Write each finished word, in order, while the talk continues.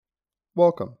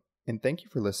Welcome, and thank you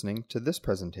for listening to this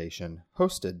presentation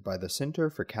hosted by the Center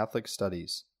for Catholic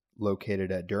Studies,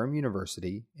 located at Durham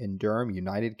University in Durham,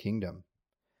 United Kingdom,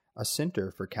 a center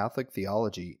for Catholic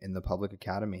theology in the Public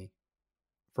Academy.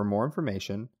 For more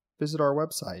information, visit our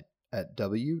website at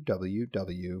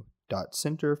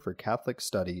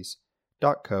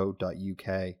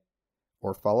www.centerforcatholicstudies.co.uk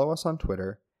or follow us on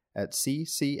Twitter at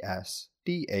CCSDHAM.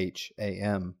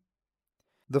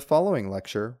 The following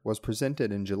lecture was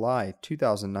presented in July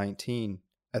 2019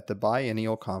 at the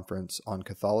Biennial Conference on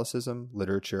Catholicism,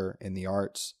 Literature, and the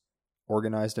Arts,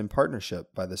 organized in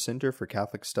partnership by the Center for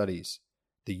Catholic Studies,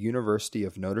 the University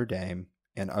of Notre Dame,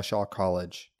 and Ushaw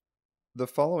College. The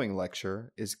following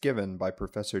lecture is given by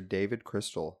Professor David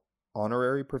Crystal,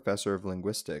 Honorary Professor of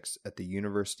Linguistics at the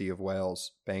University of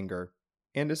Wales, Bangor,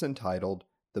 and is entitled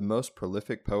The Most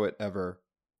Prolific Poet Ever,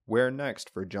 Where Next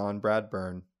for John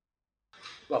Bradburn?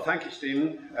 Well, thank you,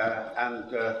 Stephen, and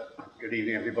good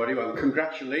evening, everybody. Well,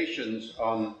 congratulations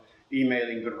on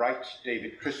emailing the right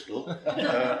David Crystal.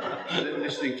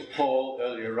 Listening to Paul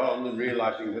earlier on and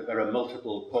realizing that there are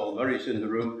multiple Paul Murrays in the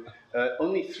room.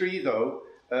 Only three, though.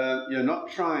 You're not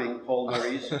trying Paul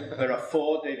Murrays. There are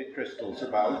 4 David Crystals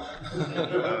about.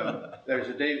 There is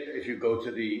a David, if you go to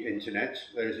the internet,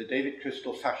 there is a David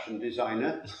Crystal fashion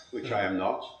designer, which I am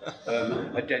not,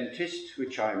 a dentist,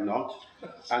 which I am not,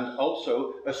 and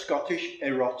also a Scottish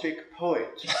erotic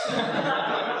poet.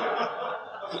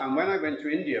 And when I went to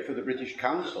India for the British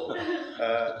Council,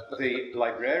 the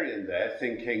librarian there,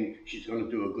 thinking she's going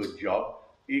to do a good job,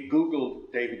 he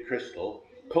Googled David Crystal,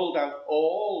 pulled out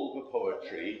all the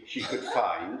poetry she could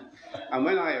find, and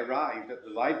when I arrived at the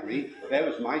library, there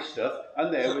was my stuff,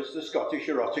 and there was the Scottish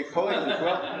erotic poet as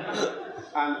well.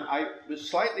 And I was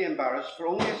slightly embarrassed for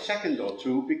only a second or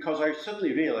two, because I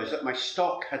suddenly realised that my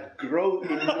stock had grown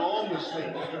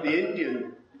enormously. The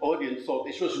Indian audience thought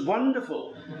this was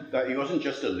wonderful, that he wasn't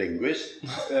just a linguist,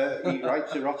 he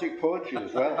writes erotic poetry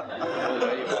as well. Well,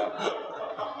 there you are.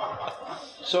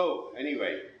 So,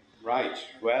 anyway, right,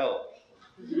 well,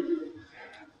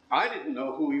 I didn't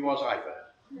know who he was either.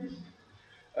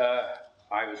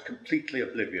 I was completely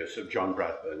oblivious of John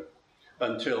Bradburn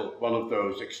until one of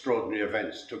those extraordinary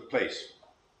events took place.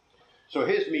 So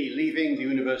here's me leaving the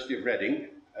University of Reading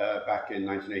back in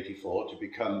 1984 to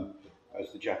become,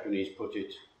 as the Japanese put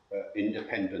it,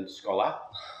 independent scholar.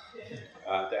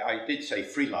 I did say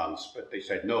freelance, but they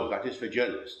said, no, that is for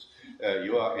journalists.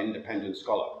 You are independent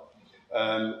scholar.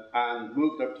 And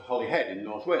moved up to Holyhead in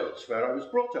North Wales, where I was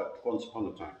brought up once upon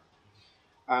a time.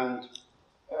 And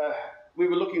we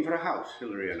were looking for a house,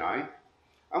 Hilary and I,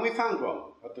 and we found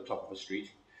one at the top of a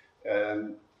street,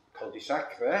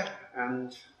 cul-de-sac there,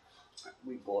 and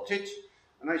we bought it,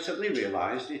 and I suddenly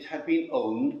realised it had been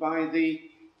owned by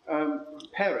the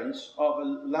parents of a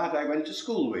lad I went to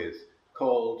school with,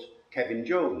 called Kevin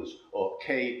Jones, or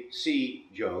K.C.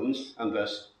 Jones, and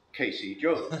thus Casey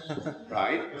Jones,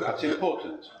 right? That's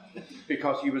important,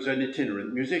 because he was an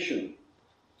itinerant musician,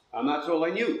 and that's all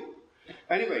I knew.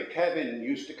 Anyway, Kevin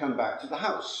used to come back to the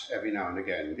house every now and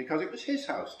again, because it was his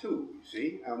house too, you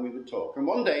see, and we would talk. And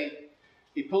one day,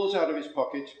 he pulls out of his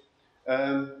pocket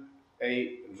a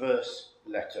verse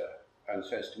letter and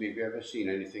says to me, have you ever seen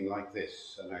anything like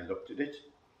this? And I looked at it,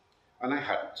 and I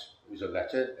hadn't. It was a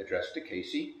letter addressed to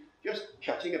Casey, just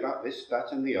chatting about this,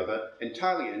 that, and the other,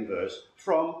 entirely in verse,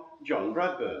 from John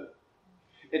Bradburn.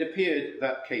 It appeared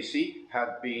that Casey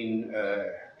had been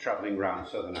travelling around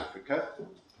southern Africa,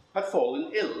 had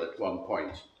fallen ill at one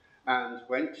point, and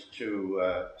went to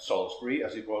Salisbury,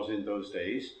 as it was in those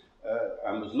days,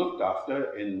 and was looked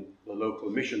after in the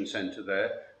local mission centre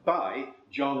there by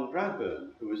John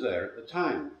Bradburn, who was there at the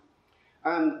time.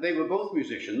 And they were both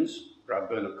musicians.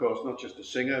 Bradburn, of course, not just a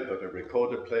singer, but a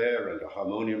recorder player and a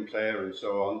harmonium player and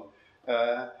so on.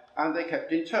 And they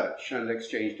kept in touch and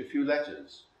exchanged a few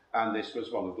letters. And this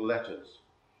was one of the letters.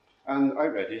 And I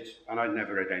read it, and I'd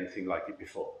never read anything like it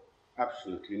before.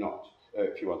 Absolutely not.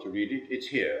 If you want to read it, it's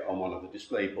here on one of the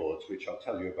display boards, which I'll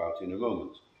tell you about in a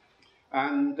moment.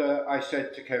 And I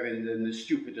said to Kevin, the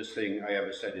stupidest thing I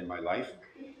ever said in my life,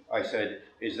 I said,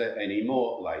 is there any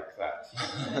more like that?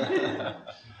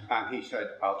 And he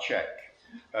said, I'll check.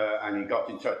 And he got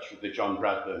in touch with the John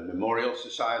Bradburn Memorial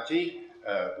Society,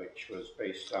 which was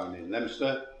based down in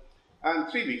Leominster. And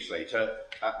 3 weeks later,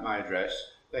 at my address,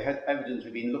 they had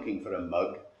evidently been looking for a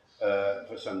mug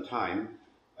for some time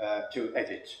to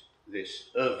edit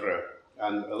this oeuvre.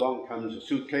 And along comes a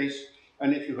suitcase,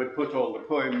 and if you had put all the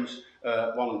poems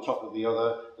one on top of the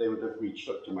other, they would have reached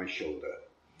up to my shoulder.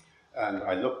 And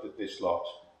I looked at this lot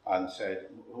and said,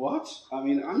 what? I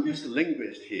mean, I'm just a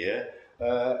linguist here.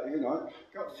 I've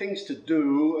got things to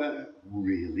do,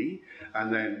 really.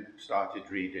 and then started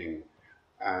reading,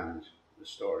 and the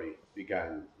story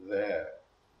began there.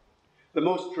 The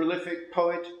most prolific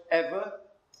poet ever,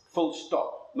 full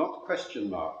stop, not question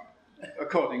mark,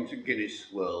 according to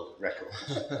Guinness World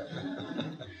Records.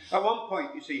 At one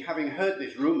point, you see, having heard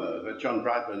this rumour that John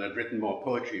Bradburn had written more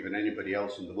poetry than anybody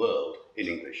else in the world, in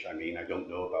English, I mean, I don't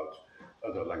know about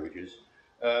other languages,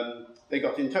 they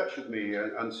got in touch with me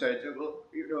and said, well,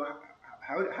 you know,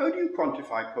 how do you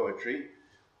quantify poetry?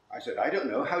 I said, I don't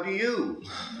know, how do you?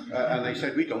 And they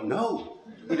said, we don't know.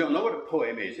 We don't know what a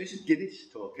poem is. This is Guinness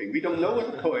talking. We don't know what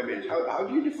a poem is. How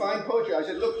do you define poetry? I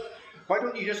said, look, why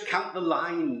don't you just count the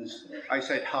lines? I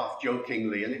said, half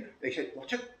jokingly, and they said,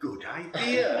 what a good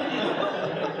idea.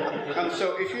 And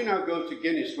so if you now go to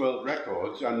Guinness World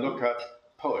Records and look at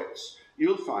poets,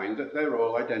 you'll find that they're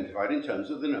all identified in terms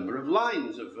of the number of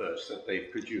lines of verse that they've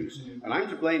produced. And I'm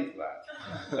to blame for that.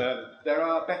 There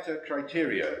are better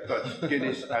criteria, but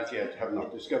Guinness as yet have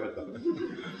not discovered them.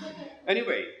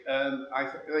 Anyway,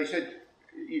 they said,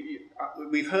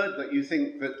 we've heard that you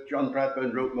think that John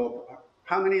Bradburn wrote more.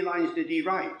 How many lines did he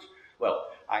write? Well,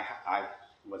 I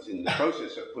was in the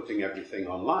process of putting everything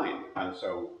online, and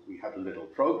so we had a little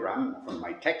program from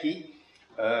my techie,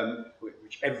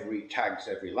 which tags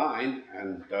every line,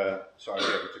 and so I was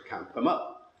able to count them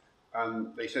up.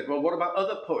 And they said, well, what about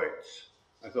other poets?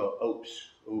 I thought,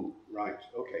 ooh, right,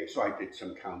 okay, so I did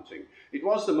some counting. It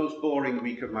was the most boring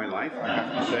week of my life, I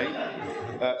have to say.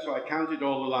 So I counted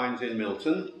all the lines in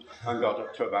Milton and got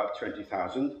up to about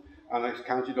 20,000. And I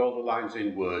counted all the lines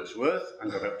in Wordsworth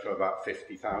and got up to about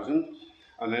 50,000.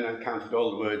 And then I counted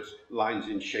all the lines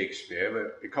in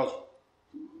Shakespeare, because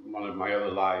one of my other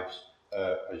lives,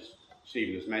 as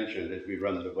Stephen has mentioned, is we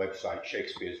run the website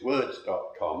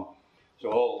shakespeareswords.com. So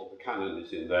all the canon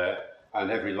is in there, and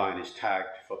every line is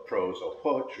tagged for prose or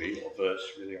poetry, or verse,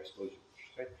 really, I suppose you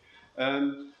should say.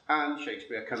 And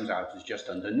Shakespeare comes out as just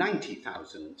under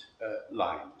 90,000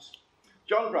 lines.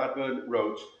 John Bradburn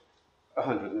wrote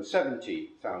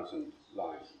 170,000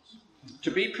 lines.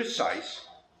 To be precise,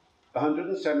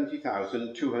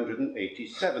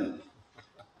 170,287.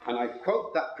 And I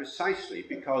quote that precisely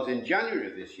because in January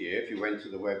of this year, if you went to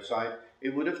the website,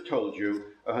 it would have told you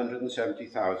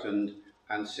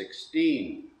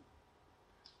 170,016.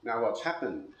 Now what's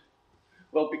happened?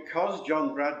 Well, because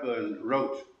John Bradburn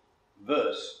wrote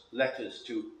verse letters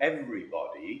to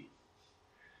everybody,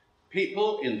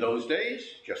 people in those days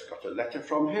just got a letter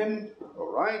from him.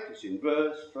 All right, it's in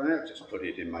verse, just put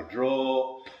it in my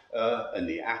drawer, in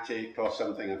the attic or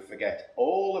something, and forget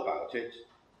all about it.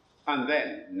 And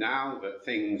then, now that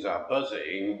things are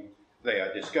buzzing, they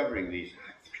are discovering these.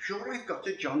 I'm sure I've got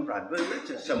a John Bradburn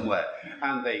letter somewhere.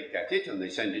 And they get it, and they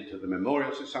send it to the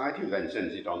Memorial Society, who then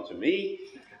sends it on to me.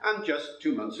 And just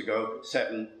 2 months ago,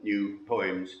 7 new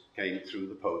poems came through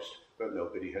the post that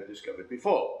nobody had discovered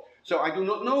before. So I do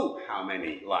not know how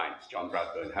many lines John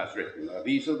Bradburn has written.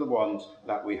 These are the ones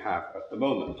that we have at the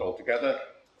moment. Altogether,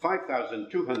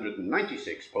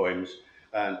 5,296 poems,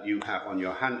 and you have on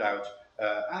your handout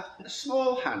a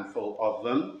small handful of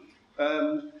them.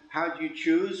 How do you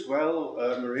choose? Well,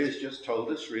 Maria's just told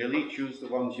us, really, choose the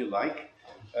ones you like.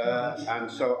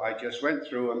 And so I just went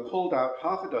through and pulled out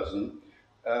half a dozen,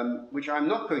 which I'm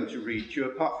not going to read to you,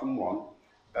 apart from one,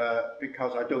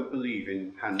 because I don't believe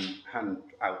in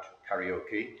hand-out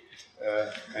karaoke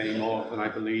any more than I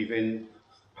believe in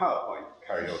PowerPoint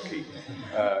karaoke.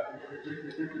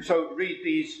 So read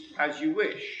these as you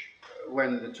wish.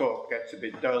 When the talk gets a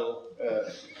bit dull,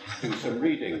 do some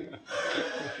reading.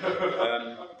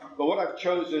 But what I've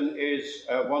chosen is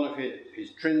one of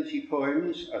his Trinity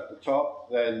poems at the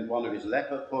top, then one of his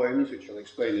leper poems, which I'll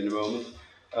explain in a moment,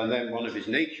 and then one of his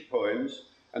nature poems,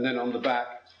 and then on the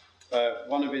back,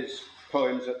 one of his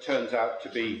poems that turns out to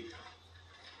be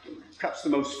perhaps the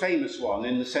most famous one,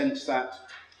 in the sense that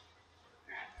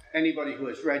anybody who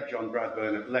has read John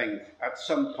Bradburn at length, at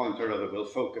some point or other, will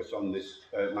focus on this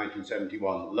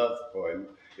 1971 love poem.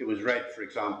 It was read, for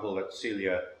example, at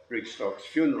Celia Brigstock's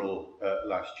funeral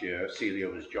last year. Celia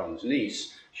was John's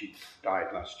niece. She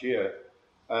died last year.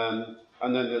 And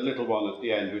then the little one at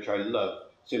the end, which I love,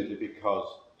 simply because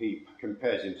he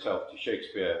compares himself to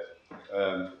Shakespeare.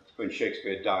 When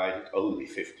Shakespeare died, only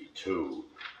 52.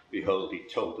 Behold, he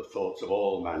told the thoughts of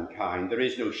all mankind. There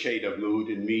is no shade of mood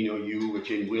in me nor you, which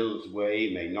in will's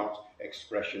way may not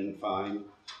expression find.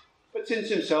 But since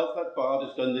himself that bard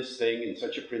has done this thing in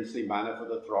such a princely manner for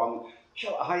the throng,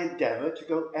 shall I endeavour to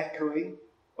go echoing?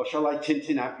 Or shall I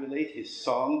tintinnabulate his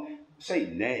song? Say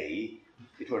nay,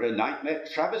 it were a nightmare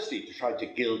travesty to try to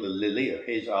gild the lily of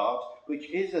his art, which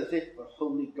is as if the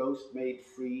Holy Ghost made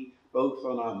free, both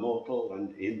on our mortal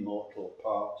and immortal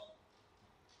part.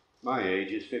 My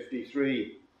age is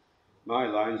 53. My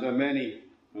lines are many,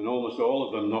 and almost all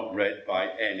of them not read by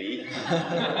any.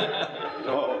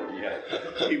 Oh,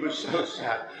 yeah. He was so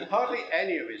sad. Hardly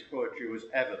any of his poetry was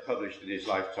ever published in his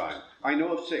lifetime. I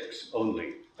know of 6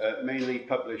 only, mainly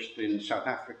published in South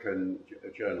African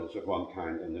journals of one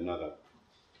kind and another.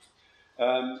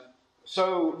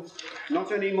 So,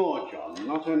 not anymore, John,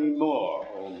 not anymore,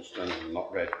 Ormiston,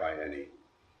 not read by any.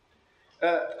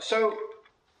 So,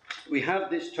 we have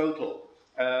this total.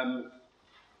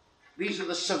 These are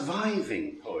the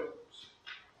surviving poems.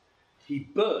 He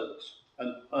burnt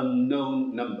an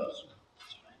unknown number.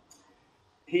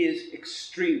 He is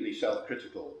extremely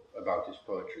self-critical about his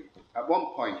poetry. At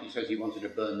one point, he says he wanted to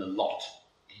burn a lot,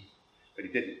 but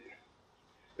he didn't.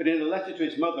 But in a letter to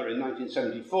his mother in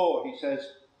 1974, he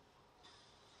says,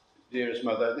 "Dearest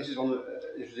mother," this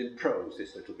was in prose,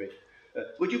 this little bit,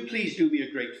 "would you please do me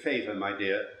a great favour, my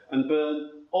dear, and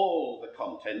burn all the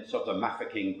contents of the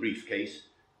Mafeking briefcase,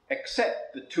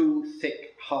 except the 2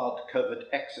 thick, hard-covered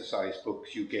exercise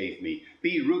books you gave me.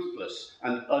 Be ruthless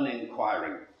and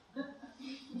uninquiring."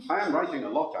 I am writing a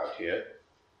lot out here,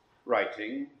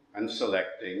 writing and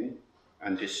selecting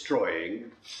and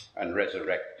destroying and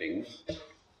resurrecting.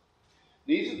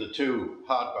 These are the 2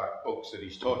 hardback books that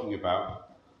he's talking about.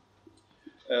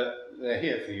 They're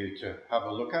here for you to have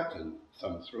a look at and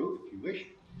thumb through if you wish.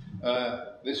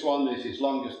 This one is his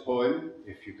longest poem,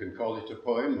 if you can call it a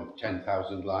poem, of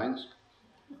 10,000 lines.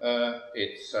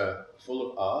 It's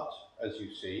full of art, as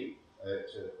you see.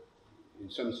 In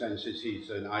some senses, he's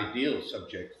an ideal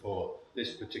subject for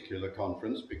this particular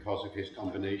conference because of his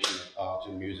combination of art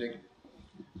and music.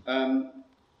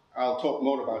 I'll talk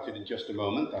more about it in just a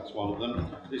moment. That's one of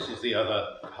them. This is the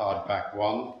other hardback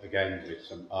one, again with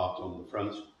some art on the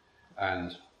front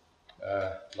and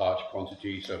large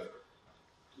quantities of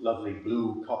lovely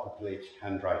blue copperplate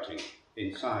handwriting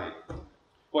inside.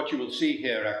 What you will see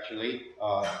here actually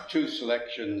are 2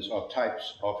 selections of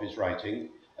types of his writing,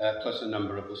 plus a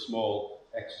number of the small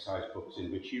exercise books in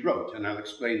which he wrote, and I'll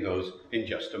explain those in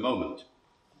just a moment.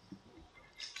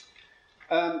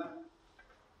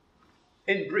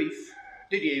 In brief,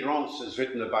 Didier Rance has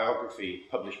written a biography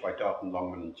published by Darton,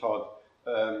 Longman and Todd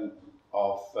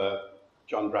of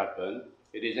John Bradburn.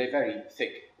 It is a very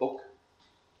thick book.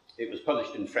 It was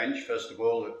published in French, first of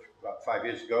all, about 5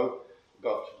 years ago.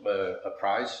 Got a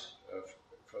prize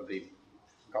for the,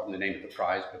 I've forgotten the name of the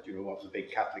prize, but you know what, the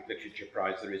big Catholic literature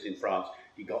prize there is in France.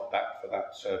 He got that for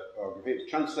that biography. It was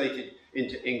translated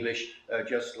into English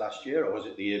just last year, or was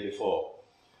it the year before?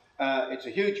 It's a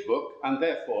huge book, and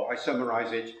therefore I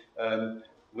summarise it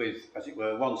with, as it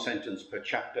were, 1 sentence per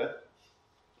chapter.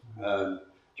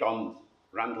 John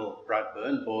Randall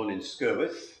Bradburn, born in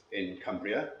Skerworth in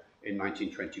Cumbria in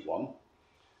 1921.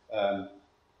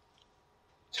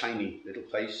 Tiny little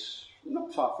place,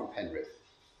 not far from Penrith.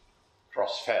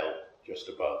 Crossfell, just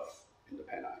above in the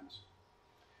Pennines.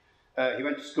 He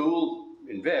went to school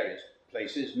in various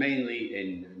places, mainly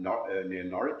in near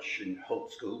Norwich, in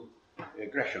Holt School,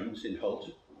 Gresham's in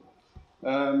Holt.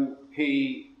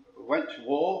 He went to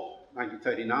war,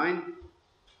 1939,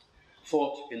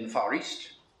 fought in the Far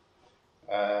East,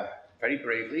 very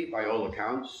bravely by all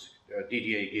accounts.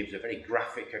 Didier gives a very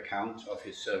graphic account of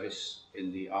his service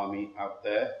in the army out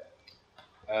there.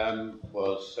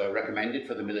 Was recommended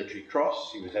for the Military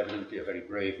Cross. He was evidently a very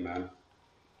brave man.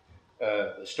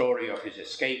 The story of his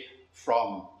escape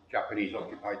from Japanese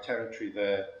occupied territory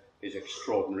there is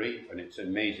extraordinary, and it's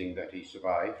amazing that he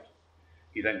survived.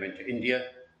 He then went to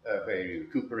India, where he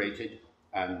recuperated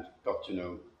and got to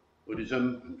know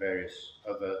Buddhism and various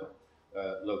other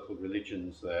local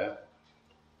religions there.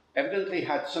 Evidently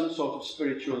had some sort of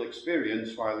spiritual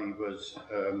experience while he was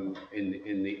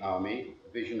in the army,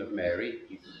 a vision of Mary,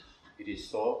 it is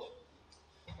thought.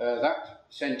 That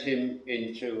sent him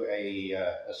into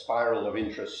a spiral of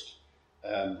interest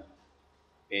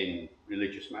in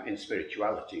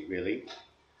spirituality, really,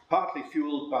 partly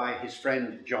fueled by his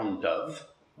friend John Dove,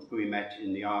 who he met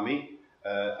in the army,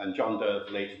 and John Dove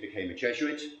later became a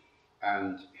Jesuit,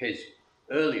 and his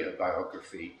earlier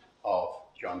biography of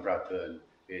John Bradburn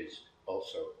is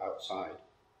also outside.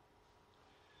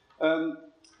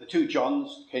 The 2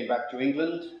 Johns came back to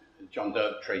England. John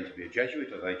Dove trained to be a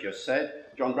Jesuit, as I just said.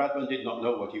 John Bradburn did not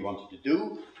know what he wanted to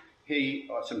do.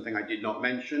 Something I did not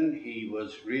mention, he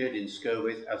was reared in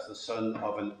Skerworth as the son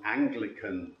of an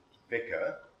Anglican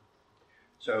vicar.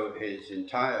 So his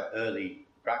entire early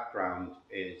background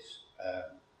is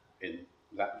in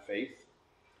that faith.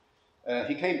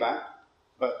 He came back,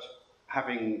 but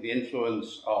having the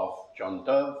influence of John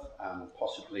Dove and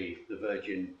possibly the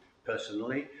Virgin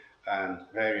personally and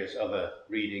various other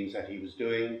readings that he was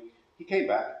doing, he came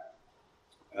back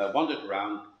wandered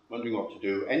around, wondering what to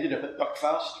do, ended up at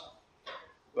Buckfast,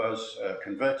 was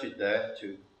converted there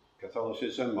to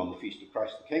Catholicism on the Feast of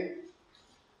Christ the King.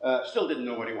 Still didn't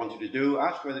know what he wanted to do,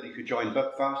 asked whether he could join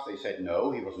Buckfast. They said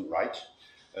no, he wasn't right,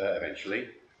 eventually.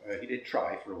 He did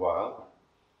try for a while.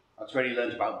 That's where he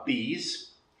learned about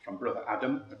bees from Brother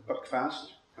Adam at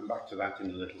Buckfast. Come back to that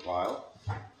in a little while.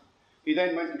 He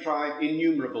then went and tried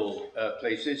innumerable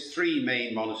places, 3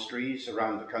 main monasteries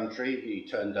around the country. He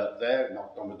turned up there,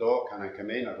 knocked on the door, "Can I come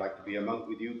in? I'd like to be a monk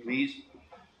with you, please."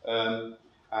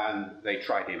 And they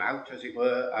tried him out, as it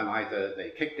were, and either they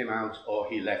kicked him out or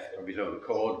he left of his own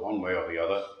accord, one way or the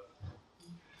other.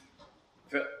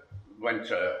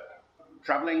 Went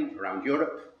travelling around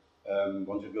Europe,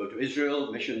 wanted to go to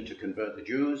Israel, mission to convert the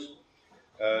Jews,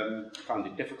 found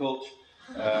it difficult.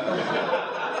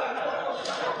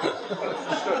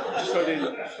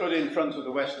 Stood in front of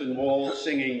the Western Wall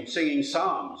singing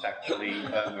psalms, actually,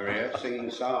 Maria, singing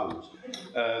psalms.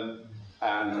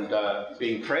 And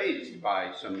being praised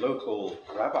by some local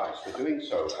rabbis for doing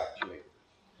so, actually.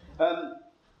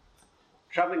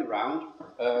 Travelling around,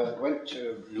 went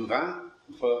to Louvain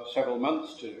for several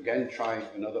months to again try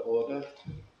another order.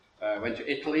 Went to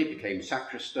Italy, became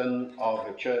sacristan of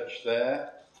a church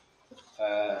there.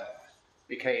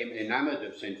 Became enamoured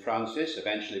of St. Francis,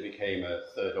 eventually became a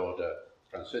Third Order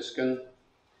Franciscan.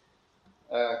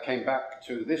 Came back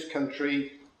to this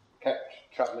country, kept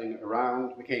travelling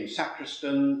around, became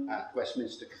sacristan at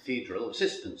Westminster Cathedral,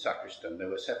 assistant sacristan, there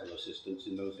were several assistants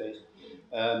in those days,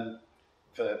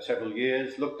 for several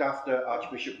years, looked after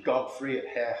Archbishop Godfrey at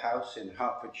Hare House in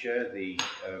Hertfordshire, the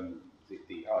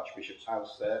Archbishop's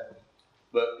house there,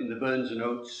 worked in the Burns and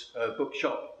Oates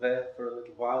bookshop there for a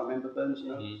little while, remember Burns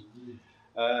and Oates? Mm-hmm.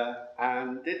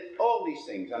 And did all these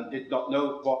things and did not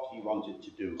know what he wanted to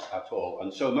do at all.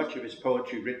 And so much of his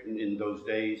poetry written in those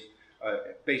days,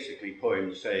 basically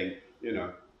poems saying,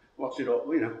 what's it all,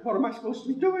 what am I supposed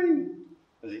to be doing,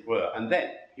 as it were. And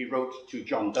then he wrote to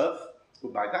John Dove, who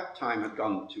by that time had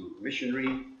gone to a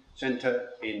missionary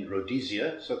centre in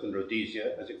Rhodesia, southern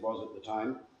Rhodesia, as it was at the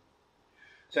time,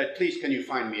 said, "Please can you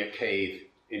find me a cave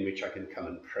in which I can come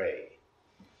and pray?"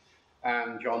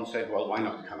 And John said, "Well, why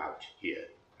not come out here?"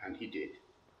 And he did.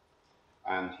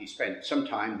 And he spent some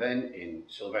time then in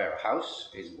Silvera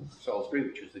House in Salisbury,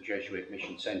 which was the Jesuit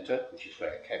mission centre, which is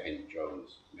where Kevin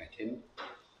Jones met him.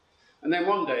 And then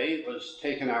one day was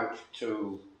taken out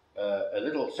to a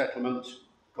little settlement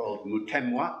called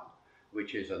Mutemwa,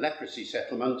 which is a leprosy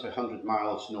settlement 100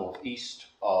 miles northeast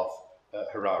of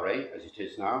Harare, as it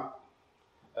is now.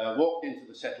 Walked into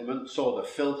the settlement, saw the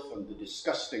filth and the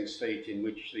disgusting state in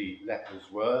which the lepers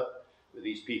were, with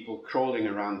these people crawling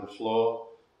around the floor,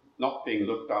 not being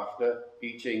looked after,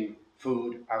 eating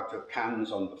food out of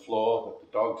cans on the floor that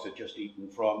the dogs had just eaten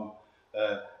from,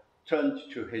 turned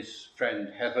to his friend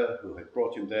Heather, who had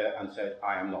brought him there, and said,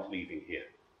 "I am not leaving here."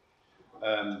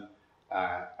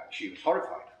 She was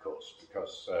horrified, of course,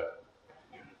 because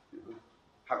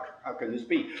how can this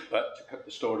be? But to cut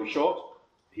the story short,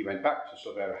 he went back to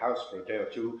Silvera House for a day or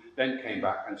two, then came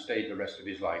back and stayed the rest of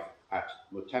his life at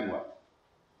Mutemwa,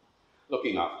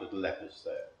 looking after the lepers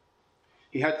there.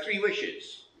 He had 3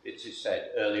 wishes, it is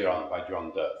said earlier on by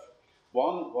John Dove.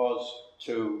 One was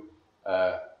to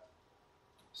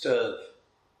serve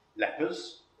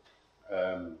lepers,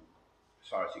 as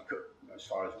far as he could, as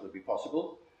far as would be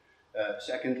possible.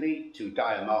 Secondly, to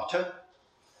die a martyr.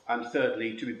 And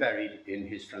thirdly, to be buried in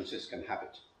his Franciscan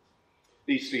habit.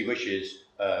 These 3 wishes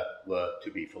were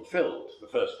to be fulfilled. The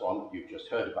first one you've just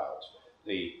heard about.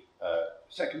 The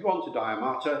second one, to die a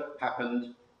martyr,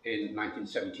 happened in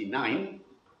 1979.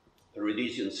 The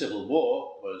Rhodesian Civil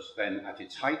War was then at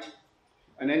its height,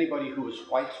 and anybody who was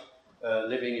white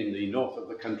living in the north of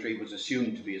the country was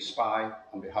assumed to be a spy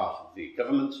on behalf of the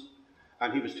government,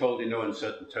 and he was told in no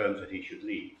uncertain terms that he should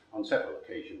leave. On several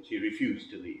occasions, he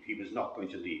refused to leave. He was not going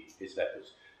to leave his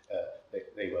lepers.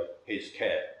 They were his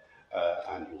care.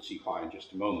 And you'll see why in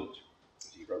just a moment,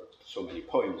 as he wrote so many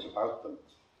poems about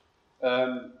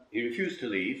them. He refused to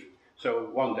leave, so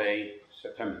one day,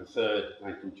 September the 3rd,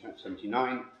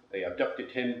 1979, they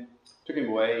abducted him, took him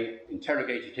away,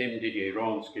 interrogated him. Didier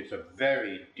Rance gives a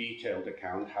very detailed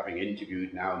account, having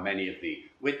interviewed now many of the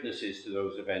witnesses to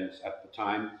those events at the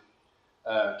time.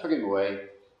 Took him away,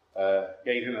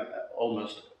 gave him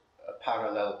almost a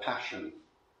parallel passion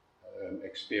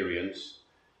experience,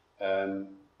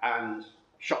 and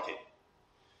shot him.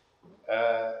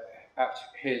 At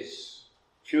his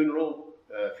funeral,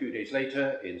 a few days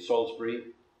later in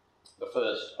Salisbury, the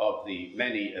first of the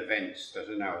many events that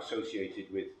are now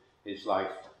associated with his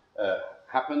life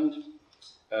happened.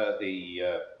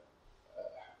 The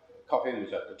coffin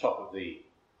was at the top of the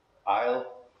aisle.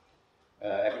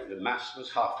 The mass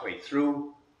was halfway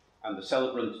through, and the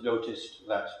celebrant noticed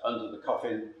that under the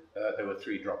coffin there were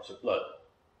 3 drops of blood.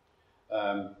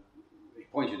 He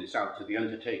pointed this out to the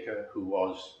undertaker, who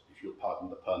was, if you'll pardon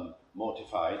the pun,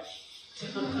 mortified,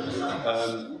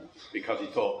 because he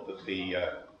thought that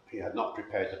he had not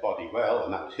prepared the body well,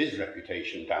 and that was his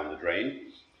reputation down the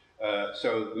drain.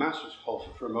 So the mass was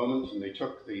halted for a moment, and they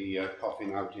took the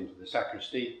coffin out into the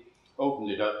sacristy,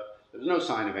 opened it up. There was no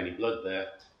sign of any blood there,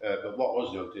 but what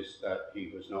was noticed that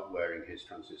he was not wearing his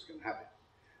Franciscan habit.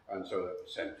 And so it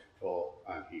was sent for,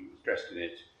 and he was dressed in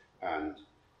it, and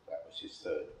that was his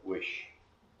 3rd wish.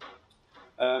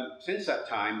 Since that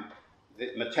time,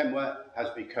 Matemwa has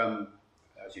become,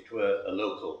 as it were, a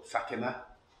local Fatima.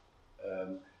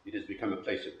 It has become a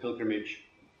place of pilgrimage.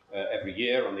 Every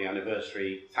year on the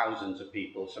anniversary, thousands of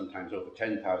people, sometimes over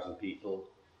 10,000 people,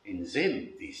 in Zim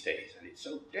these days. And it's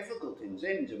so difficult in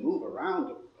Zim to move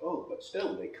around. Oh, but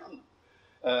still they come.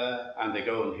 And they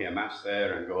go and hear Mass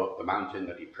there and go up the mountain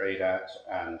that he prayed at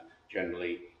and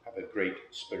generally have a great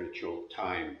spiritual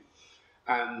time.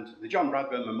 And the John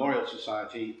Bradburn Memorial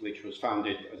Society, which was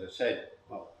founded, as I said,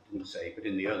 well, I didn't say, but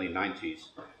in the early 90s,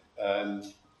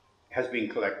 has been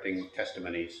collecting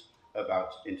testimonies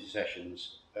about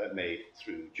intercessions made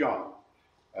through John.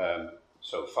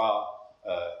 So far,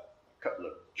 a couple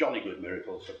of jolly good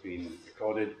miracles have been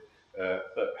recorded,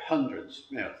 but hundreds,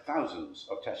 thousands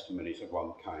of testimonies of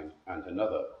one kind and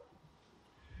another.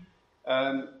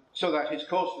 So that his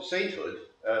course for sainthood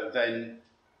then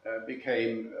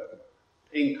became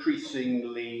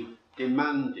increasingly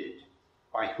demanded.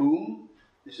 By whom?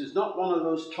 This is not one of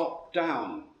those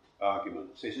top-down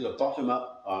arguments. This is a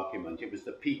bottom-up argument. It was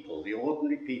the people, the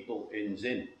ordinary people in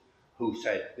Zim, who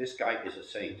said, this guy is a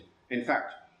saint. In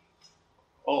fact,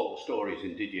 all the stories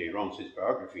in Didier Ronce's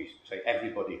biographies say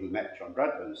everybody who met John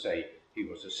Bradburn say he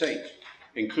was a saint,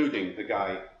 including the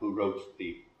guy who wrote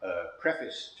the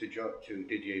preface to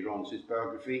Didier Ronce's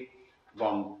biography,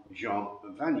 one Jean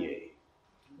Vanier,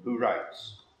 who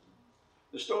writes,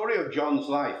 "The story of John's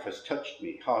life has touched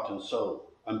me, heart and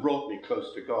soul, and brought me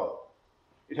close to God.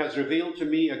 It has revealed to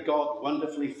me a God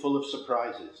wonderfully full of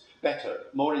surprises, better,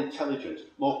 more intelligent,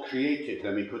 more creative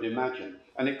than we could imagine,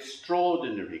 an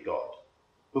extraordinary God,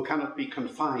 who cannot be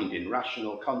confined in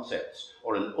rational concepts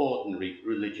or an ordinary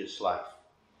religious life.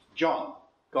 John,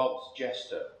 God's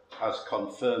jester, has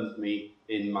confirmed me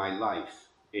in my life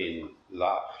in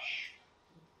L'Arche."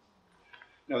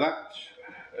 Now that's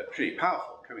pretty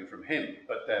powerful coming from him,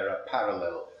 but there are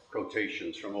parallel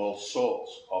quotations from all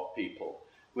sorts of people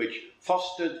which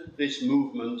fostered this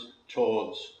movement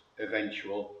towards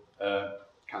eventual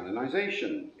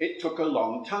canonization. It took a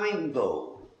long time,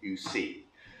 though, you see,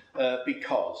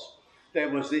 because there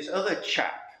was this other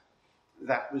chap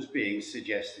that was being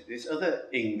suggested, this other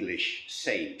English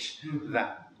saint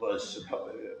that was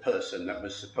a person that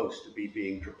was supposed to be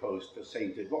being proposed for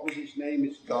sainthood. What was his name?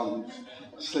 It's gone,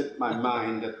 it's slipped my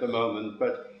mind at the moment,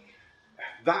 but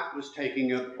that was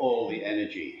taking up all the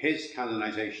energy. His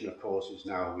canonization, of course, is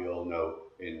now, we all know,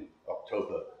 in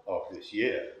October of this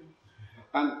year.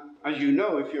 And as you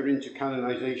know, if you're into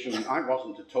canonization, I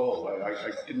wasn't at all. I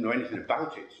didn't know anything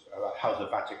about it, about how the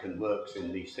Vatican works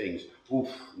in these things. Oof,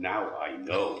 now I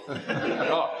know.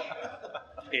 Gosh,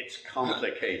 it's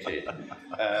complicated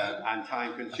and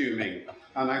time-consuming.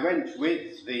 And I went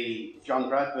with the John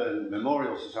Bradburn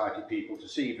Memorial Society people to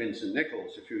see Vincent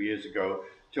Nichols a few years ago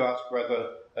to ask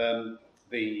whether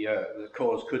the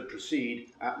cause could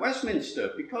proceed at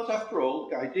Westminster, because after all,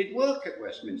 the guy did work at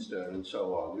Westminster and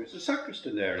so on. There was a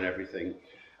sacristan there and everything.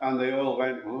 And they all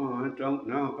went, oh, I don't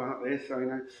know about this.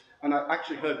 And I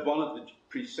actually heard one of the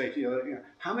priests say to the other,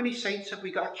 how many saints have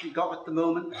we actually got at the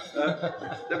moment?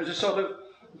 There was a sort of,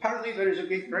 apparently there is a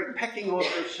great pecking order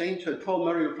of sainthood. Paul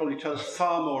Murray will probably tell us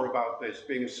far more about this,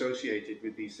 being associated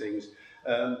with these things.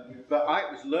 But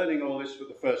I was learning all this for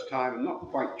the first time and not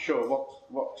quite sure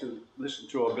what to listen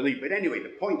to or believe. But anyway, the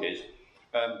point is,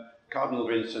 Cardinal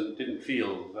Vincent didn't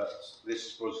feel that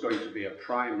this was going to be a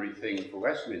primary thing for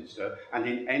Westminster, and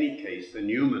in any case, the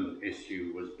Newman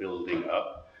issue was building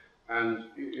up. And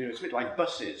it's a bit like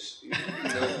buses,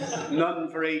 none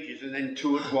for ages and then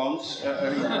two at once.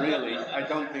 Really, I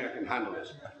don't think I can handle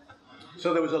this.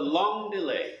 So there was a long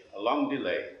delay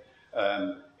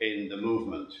in the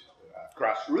movement.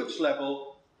 Grassroots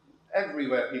level,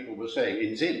 everywhere people were saying,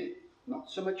 in Zim, not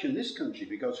so much in this country,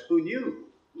 because who knew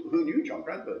John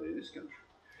Bradburn in this country?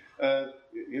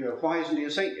 Why isn't he a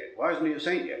saint yet? Why isn't he a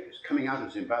saint yet? He's coming out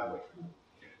of Zimbabwe.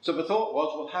 So the thought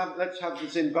was, let's have the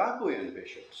Zimbabwean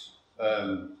bishops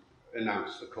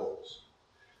announce the cause.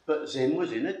 But Zim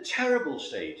was in a terrible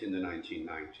state in the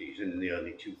 1990s and in the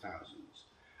early 2000s.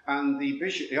 And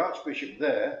the Archbishop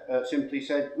there simply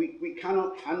said, we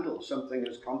cannot handle something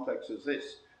as complex as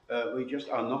this. We just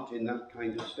are not in that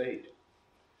kind of state.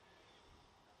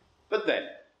 But then,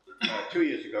 2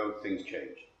 years ago, things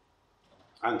changed.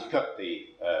 And to cut the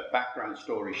background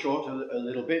story short a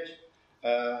little bit,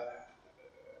 2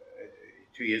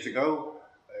 years ago,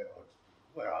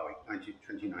 where are we?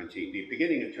 2019, the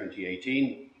beginning of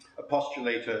 2018, a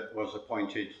postulator was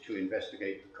appointed to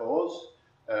investigate the cause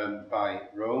by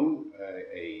Rome,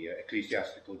 a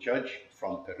ecclesiastical judge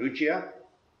from Perugia.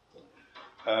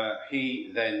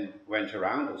 He then went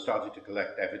around and started to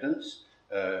collect evidence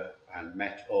and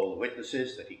met all the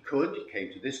witnesses that he could. He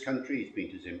came to this country, he's been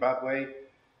to Zimbabwe.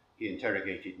 He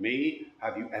interrogated me.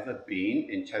 Have you ever been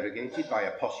interrogated by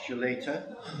a postulator?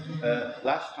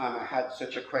 Last time I had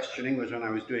such a questioning was when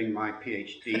I was doing my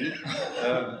PhD.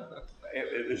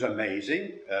 It was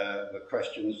amazing. The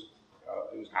questions,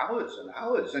 it was hours and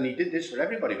hours, and he did this for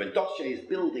everybody. The dossier is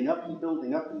building up and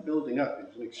building up and building up. It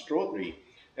was an extraordinary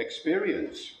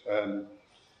experience.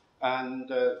 And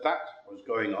that was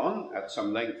going on at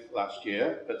some length last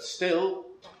year, but still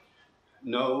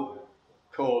no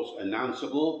cause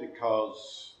announceable,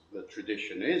 because the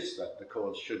tradition is that the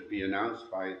cause should be announced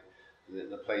by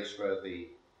the place where the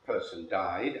person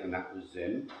died, and that was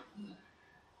Zim.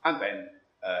 And then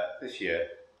this year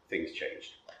things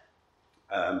changed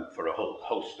for a whole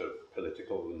host of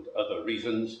political and other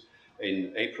reasons.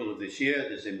 In April of this year,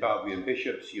 the Zimbabwean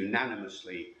bishops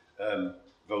unanimously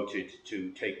voted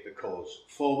to take the cause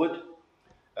forward.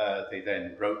 They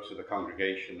then wrote to the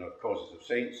Congregation of Causes of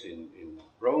Saints in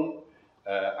Rome,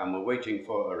 and we're waiting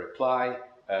for a reply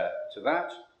to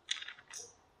that,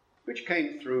 which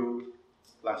came through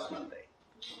last Monday.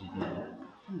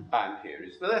 And here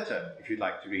is the letter, if you'd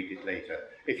like to read it later.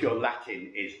 If your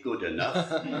Latin is good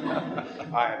enough.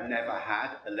 I have never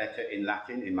had a letter in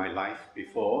Latin in my life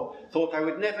before. Thought I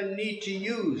would never need to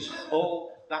use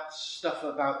all that stuff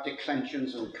about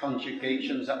declensions and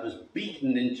conjugations that was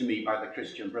beaten into me by the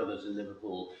Christian Brothers in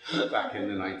Liverpool back in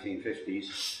the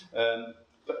 1950s.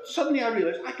 But suddenly I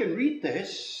realised I can read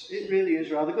this. It really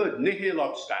is rather good. Nihil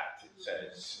obstat, it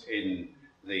says in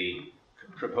the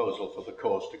proposal for the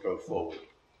cause to go forward.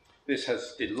 This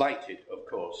has delighted, of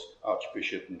course,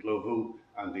 Archbishop Ndlovu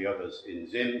and the others in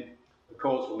Zim. The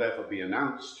cause will therefore be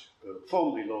announced,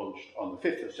 formally launched on the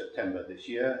 5th of September this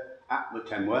year at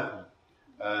Mutemwa,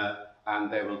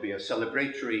 and there will be a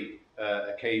celebratory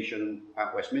occasion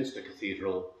at Westminster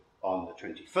Cathedral on the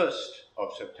 21st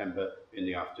of September in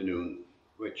the afternoon,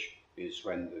 which is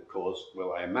when the cause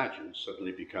will, I imagine,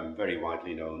 suddenly become very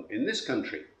widely known in this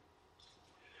country.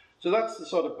 So that's the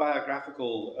sort of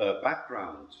biographical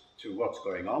background to what's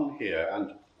going on here,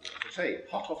 and as I say,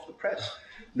 hot off the press.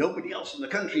 Nobody else in the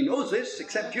country knows this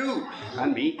except you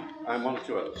and me and one or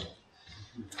two others.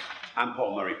 And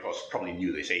Paul Murray, of course, probably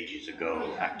knew this ages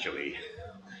ago, actually.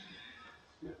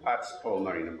 That's Paul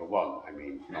Murray number 1, I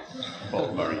mean, not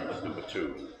Paul Murray was number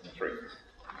 2 and 3.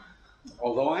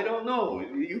 Although I don't know,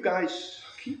 you guys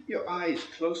keep your eyes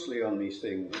closely on these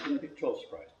things. You wouldn't be at all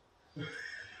surprised.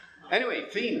 Anyway,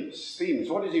 themes.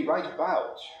 What does he write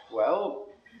about? Well,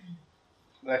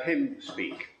 let him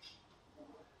speak.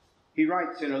 He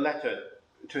writes in a letter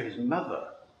to his mother,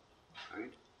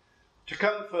 right? To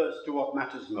come first to what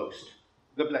matters most,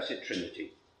 the Blessed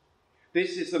Trinity.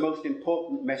 This is the most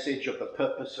important message of the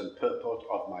purpose and purport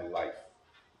of my life.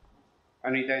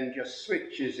 And he then just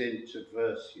switches into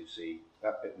verse, you see.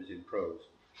 That bit was in prose.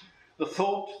 The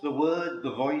thought, the word,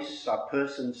 the voice are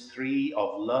persons three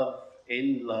of love,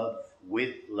 in love,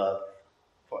 with love,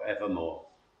 forevermore.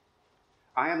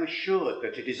 I am assured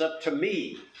that it is up to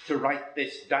me to write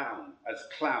this down as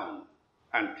clown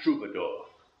and troubadour.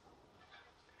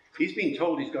 He's been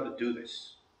told he's got to do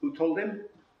this. Who told him?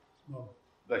 Oh.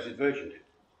 Blessed Virgin did.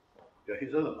 Yeah,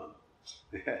 his other mum.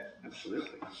 Yeah,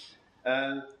 absolutely.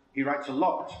 He writes a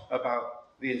lot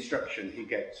about the instruction he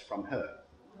gets from her.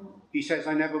 He says,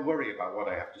 I never worry about what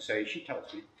I have to say. She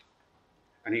tells me.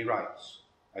 And he writes,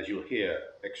 as you'll hear,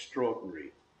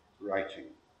 extraordinary writing.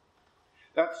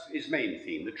 That's his main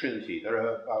theme, the Trinity. There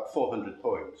are about 400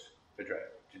 poems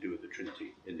to do with the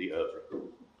Trinity in the oeuvre.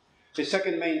 His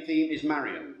second main theme is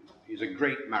Marian. He's a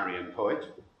great Marian poet.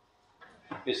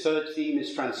 His third theme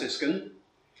is Franciscan.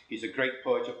 He's a great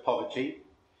poet of poverty.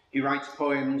 He writes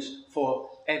poems for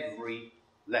every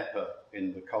leper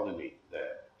in the colony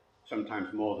there,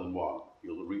 sometimes more than one.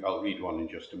 I'll read one in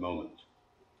just a moment.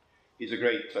 He's a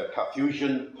great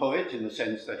Carthusian poet in the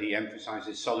sense that he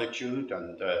emphasizes solitude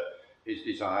and his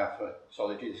desire for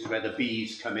solitude. This is where the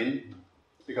bees come in,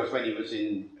 because when he was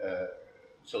in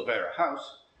Silvera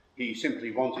House, he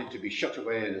simply wanted to be shut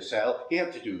away in a cell. He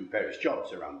had to do various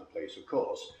jobs around the place, of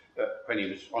course. But when he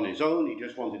was on his own, he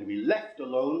just wanted to be left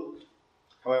alone.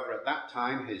 However, at that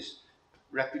time, his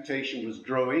reputation was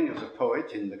growing as a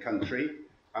poet in the country,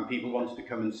 and people wanted to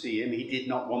come and see him. He did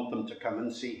not want them to come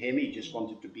and see him. He just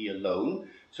wanted to be alone.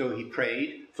 So he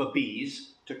prayed for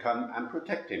bees to come and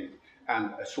protect him.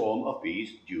 And a swarm of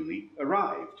bees duly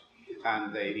arrived.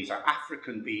 And these are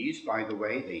African bees, by the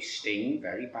way. They sting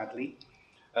very badly.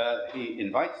 He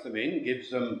invites them in, gives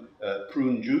them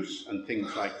prune juice and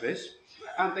things like this,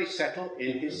 and they settle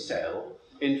in his cell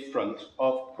in front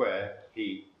of where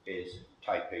he is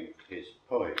typing his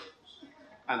poems.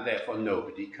 And therefore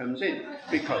nobody comes in,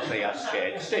 because they are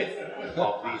scared stiff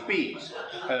of these bees.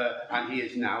 And he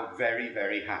is now very,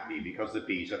 very happy, because the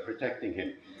bees are protecting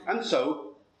him. And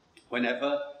so,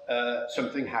 whenever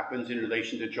something happens in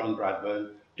relation to John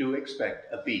Bradburn, do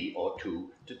expect a bee or two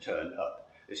to turn up.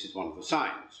 This is one of the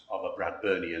signs of a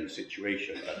Bradburnian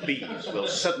situation, that bees will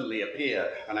suddenly appear,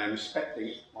 and I'm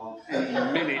expecting one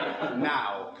any minute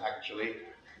now, actually.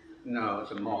 No,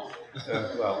 it's a moth.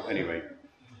 Well, anyway.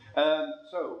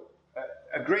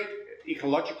 A great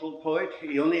ecological poet.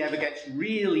 He only ever gets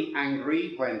really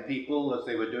angry when people, as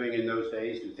they were doing in those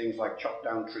days, do things like chop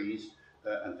down trees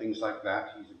and things like that.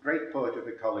 He's a great poet of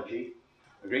ecology,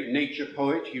 a great nature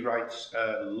poet. He writes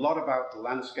a lot about the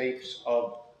landscapes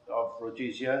of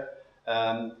Rhodesia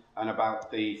and about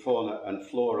the fauna and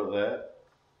flora there.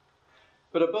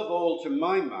 But above all, to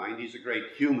my mind, he's a great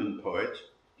human poet.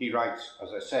 He writes,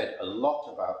 as I said, a lot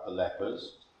about the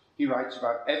lepers. He writes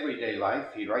about everyday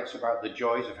life. He writes about the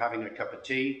joys of having a cup of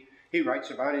tea. He writes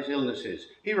about his illnesses.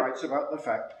 He writes about the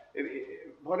fact,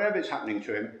 whatever is happening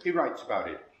to him, he writes about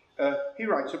it. He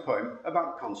writes a poem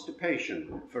about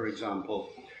constipation, for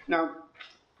example. Now,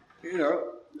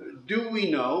 do we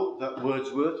know that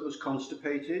Wordsworth was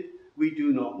constipated? We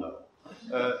do not know.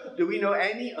 Do we know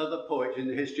any other poet in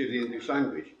the history of the English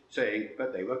language saying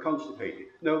that they were constipated?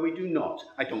 No, we do not.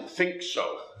 I don't think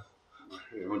so.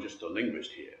 I'm just a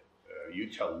linguist here. You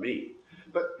tell me.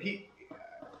 But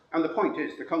and the point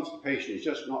is, the constipation is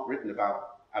just not written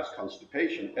about as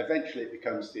constipation. Eventually it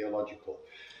becomes theological.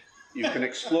 You can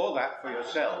explore that for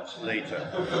yourselves later.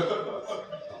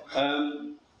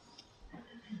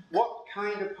 What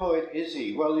kind of poet is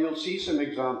he? Well, you'll see some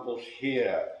examples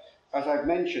here. As I've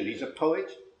mentioned, he's a poet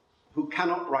who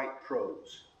cannot write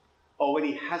prose. Or when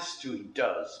he has to, he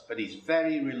does, but he's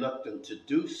very reluctant to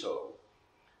do so.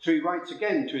 So he writes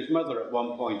again to his mother at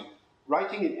one point,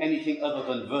 "Writing in anything other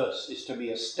than verse is to me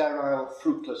a sterile,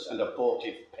 fruitless, and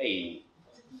abortive pain.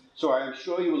 So I am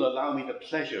sure you will allow me the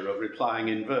pleasure of replying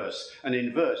in verse, and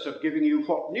in verse of giving you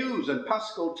what news and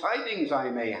paschal tidings I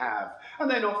may have."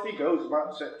 And then off he goes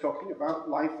about talking about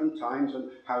life and times and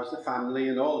how's the family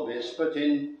and all this, but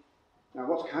now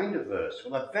what kind of verse?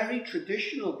 Well, a very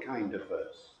traditional kind of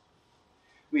verse.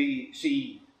 We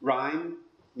see rhyme,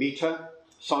 metre,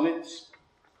 sonnets,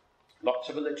 lots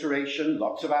of alliteration,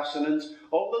 lots of assonance,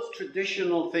 all those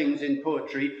traditional things in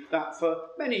poetry that for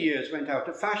many years went out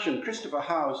of fashion. Christopher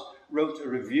Howes wrote a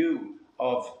review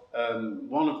of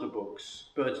one of the books,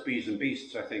 Birds, Bees and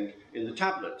Beasts, I think, in the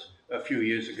Tablet a few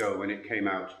years ago when it came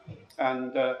out,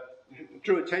 and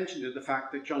drew attention to the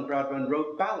fact that John Bradburn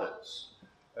wrote ballads.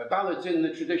 Ballads in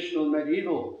the traditional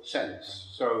medieval sense.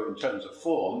 So in terms of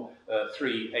form,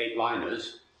 3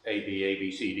 8-liners, A, B, A,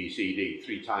 B, C, D, C, D,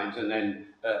 3 times, and then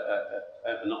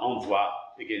an envoi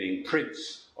beginning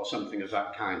Prince or something of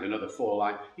that kind, another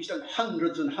 4-line. He's done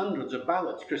hundreds and hundreds of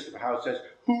ballads. Christopher Howes says,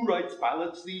 who writes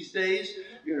ballads these days?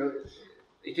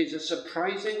 It is a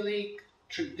surprisingly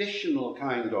traditional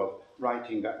kind of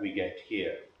writing that we get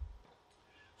here.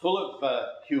 Full of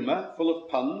humour, full of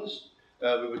puns.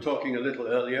 We were talking a little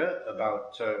earlier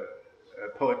about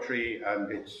poetry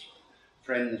and its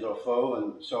friends or foe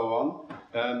and so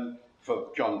on. For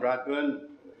John Bradburn,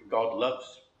 God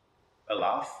loves a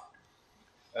laugh.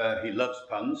 He loves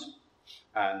puns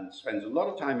and spends a lot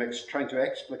of time trying to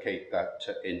explicate that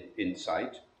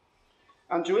insight.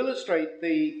 And to illustrate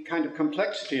the kind of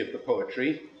complexity of the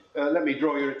poetry, let me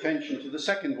draw your attention to the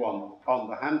second one on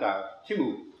the handout,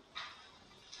 Timu.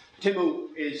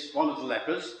 Timu is one of the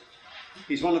lepers.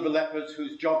 He's one of the lepers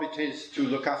whose job it is to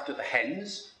look after the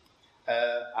hens,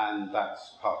 and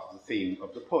that's part of the theme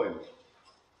of the poem.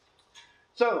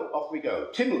 So, off we go.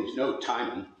 Timu's no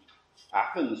Timon.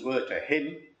 Athens were to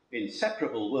him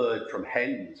inseparable word from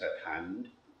hens at hand.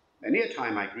 Many a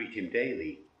time I greet him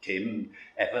daily. Tim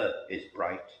ever is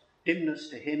bright. Dimness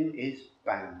to him is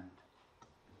banned.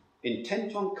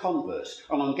 Intent on converse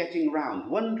and on getting round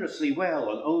wondrously well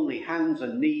on only hands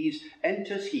and knees,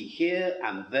 enters he here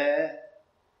and there.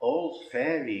 all's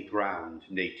fairy ground,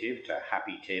 native to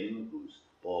Happy Tim, who's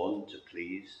born to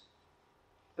please.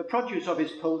 The produce of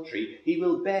his poultry he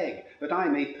will beg that I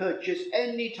may purchase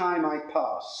any time I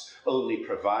pass, only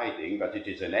providing that it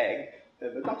is an egg,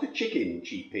 but not a chicken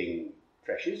cheaping,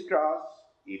 fresh as grass,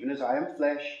 even as I am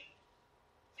flesh.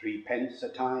 3 pence a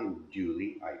time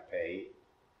duly I pay,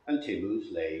 and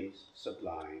Timmuz lays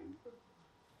sublime.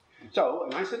 So, a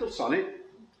nice little sonnet,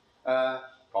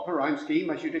 proper rhyme scheme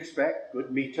as you'd expect,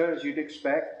 good metre as you'd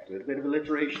expect, a little bit of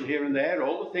alliteration here and there,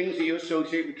 all the things that you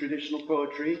associate with traditional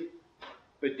poetry.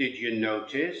 But did you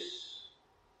notice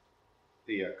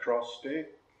the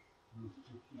acrostic?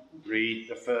 Read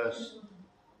the first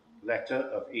letter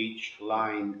of each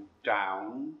line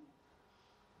down.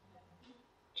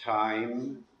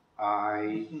 Time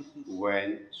I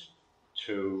went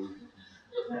to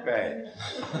bed.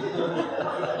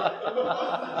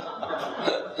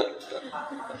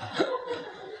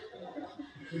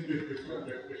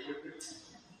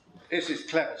 This is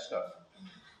clever stuff.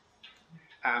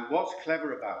 And what's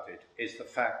clever about it is the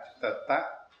fact that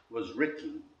that was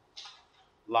written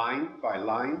line by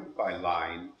line by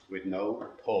line with no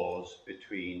pause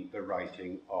between the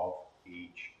writing of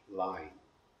each line.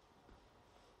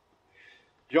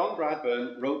 John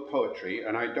Bradburn wrote poetry,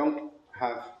 and I don't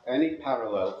have any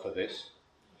parallel for this.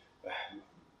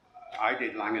 I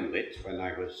did Langen Lit when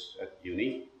I was at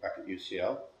uni, back at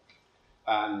UCL,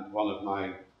 and one of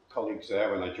my colleagues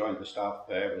there, when I joined the staff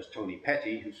there, was Tony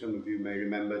Petty, who some of you may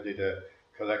remember did a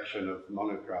collection of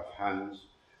monograph hands,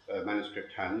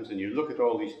 manuscript hands, and you look at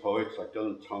all these poets like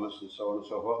Dylan Thomas and so on and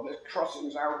so forth, there's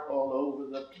crossings out all over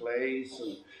the place,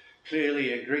 and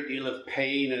clearly a great deal of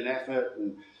pain and effort,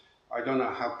 and I don't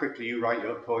know how quickly you write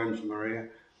your poems, Maria,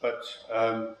 but,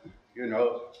 you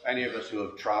know, any of us who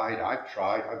have tried, I've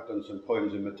done some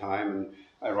poems in my time, and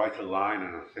I write a line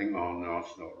and I think, oh no,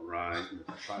 it's not right, and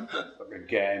I try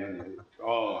again, and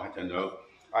oh, I don't know.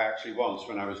 I actually once,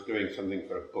 when I was doing something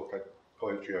for a book of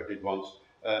poetry I did once,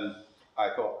 I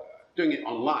thought, doing it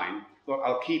online, thought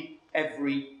I'll keep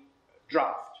every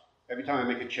draft. Every time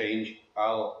I make a change,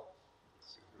 I'll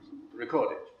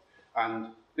record it.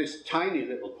 And this tiny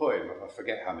little poem, I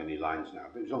forget how many lines now,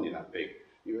 but it was only that big.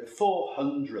 You had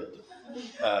 400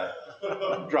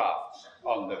 drafts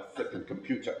on the flipping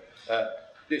computer.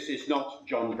 This is not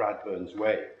John Bradburn's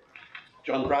way.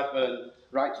 John Bradburn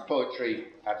writes poetry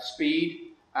at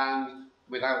speed and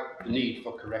without the need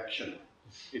for correction.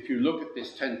 If you look at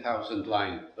this 10,000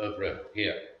 line oeuvre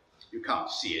here, you can't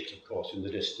see it, of course, in the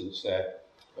distance there,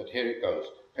 but here it goes.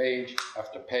 Page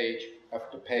after page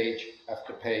after page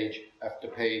after page after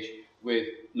page with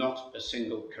not a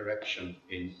single correction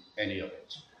in any of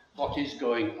it. What is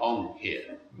going on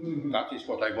here? That is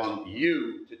what I want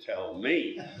you to tell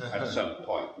me at some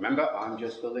point. Remember, I'm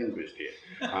just the linguist here.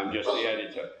 I'm just the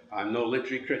editor. I'm no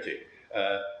literary critic.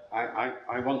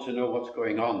 I want to know what's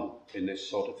going on in this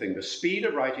sort of thing. The speed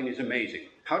of writing is amazing.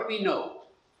 How do we know?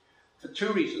 For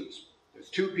 2 reasons. There's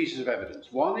 2 pieces of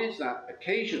evidence. One is that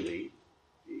occasionally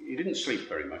he didn't sleep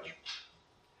very much.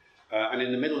 And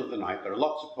in the middle of the night, there are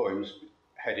lots of poems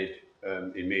headed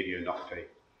in media nocte.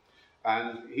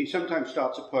 And he sometimes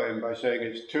starts a poem by saying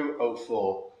it's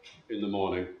 2:04 in the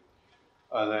morning.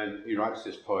 And then he writes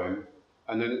this poem.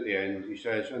 And then at the end, he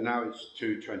says, and now it's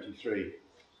 2:23.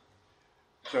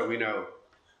 So we know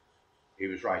he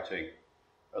was writing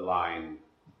a line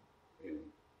in,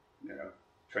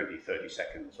 20, 30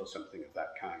 seconds or something of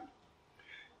that kind.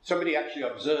 Somebody actually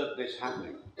observed this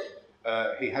happening.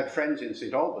 He had friends in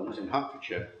St Albans in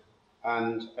Hertfordshire,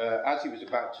 and as he was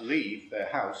about to leave their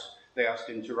house, they asked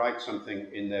him to write something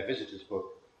in their visitor's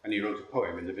book, and he wrote a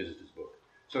poem in the visitor's book.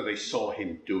 So they saw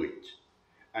him do it.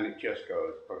 And it just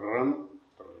goes, brum,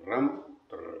 brum,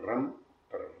 brum,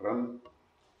 brum.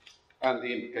 And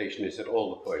the implication is that all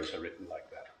the poems are written like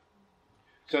that.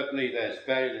 Certainly there's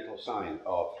very little sign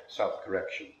of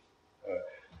self-correction.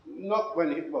 Not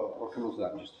when he, well, we'll come on to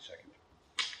that in just a second.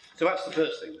 So that's the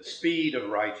first thing, the speed of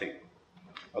writing,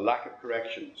 a lack of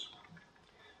corrections.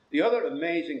 The other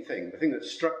amazing thing, the thing that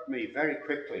struck me very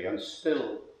quickly and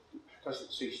still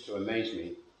doesn't cease to amaze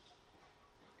me,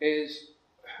 is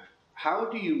how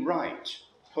do you write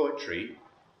poetry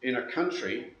in a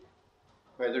country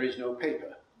where there is no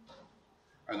paper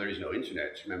and there is no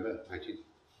internet? Remember,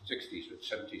 1960s,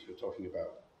 70s we're talking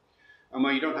about. And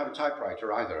where you don't have a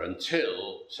typewriter either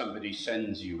until somebody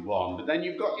sends you one. But then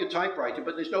you've got your typewriter,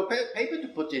 but there's no paper to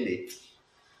put in it.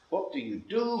 What do you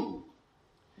do?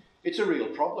 It's a real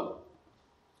problem.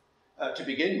 To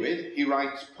begin with, he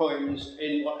writes poems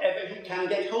in whatever he can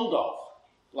get hold of,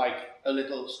 like a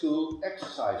little school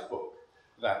exercise book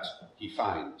that he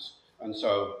finds. And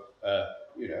so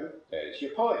there's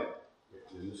your poem,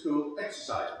 written in the school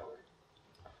exercise book.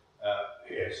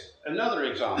 Here's another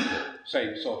example,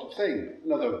 same sort of thing.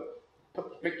 Another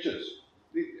pictures,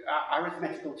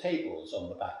 arithmetical tables on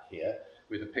the back here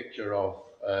with a picture of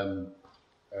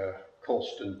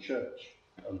Colston Church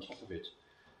on top of it.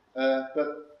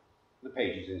 But the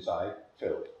pages inside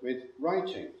filled with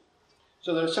writing.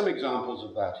 So there are some examples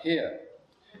of that here.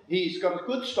 He's got a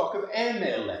good stock of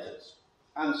airmail letters,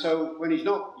 and so when he's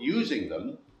not using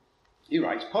them, he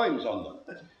writes poems on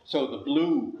them. So the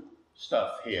blue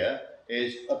stuff here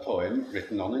is a poem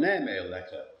written on an airmail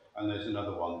letter, and there's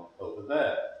another one over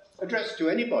there, addressed to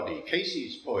anybody.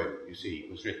 Casey's poem, you see,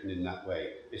 was written in that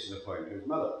way. This is a poem to his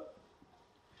mother.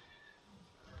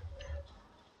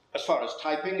 As far as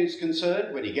typing is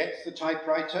concerned, when he gets the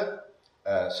typewriter,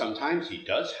 sometimes he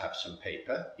does have some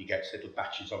paper. He gets little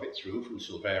batches of it through from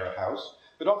Silvera House,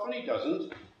 but often he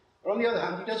doesn't. But on the other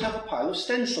hand, he does have a pile of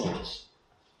stencils.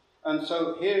 And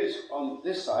so here's, on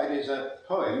this side, is a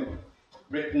poem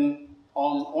written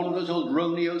on one of those old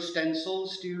Romeo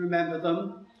stencils. Do you remember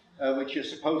them? Which you're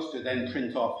supposed to then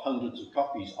print off hundreds of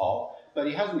copies of, but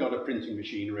he hasn't got a printing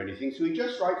machine or anything, so he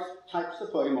just types the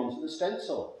poem onto the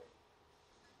stencil.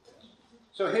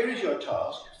 So here is your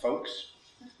task, folks.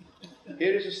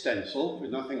 Here is a stencil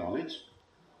with nothing on it.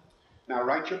 Now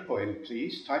write your poem,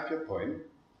 please. Type your poem.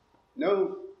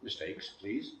 No mistakes,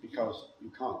 please, because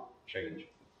you can't change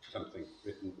something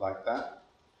written like that.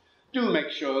 Do make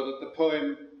sure that the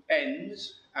poem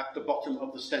ends at the bottom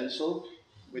of the stencil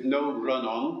with no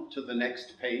run-on to the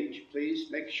next page,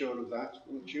 please. Make sure of that,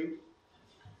 won't you?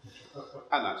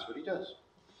 And that's what he does.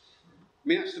 I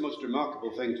mean, that's the most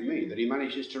remarkable thing to me, that he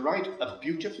manages to write a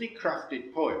beautifully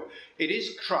crafted poem. It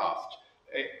is craft.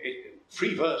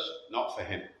 Free verse, not for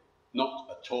him. Not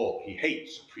at all. He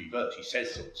hates free verse. He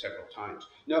says so several times.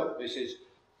 No, this is,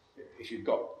 if you've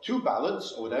got two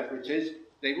ballads or whatever it is,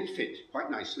 they will fit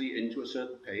quite nicely into a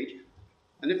certain page.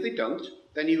 And if they don't,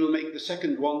 then he will make the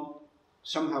second one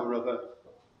somehow or other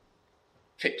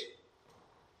fit.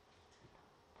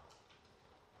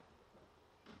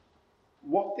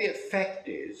 What the effect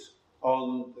is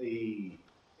on the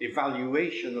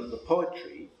evaluation of the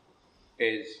poetry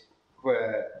is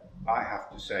where I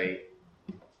have to say,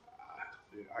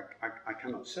 I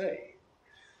cannot say.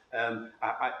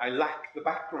 I lack the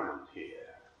background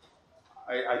here.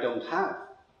 I don't have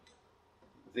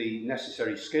the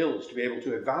necessary skills to be able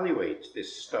to evaluate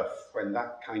this stuff when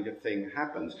that kind of thing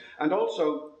happens. And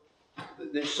also,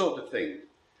 this sort of thing.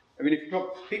 I mean,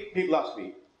 people ask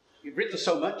me, you've written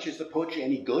so much, is the poetry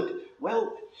any good?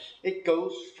 Well, it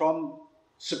goes from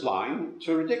sublime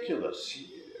to ridiculous.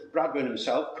 Bradburn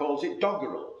himself calls it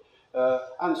doggerel.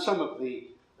 And some of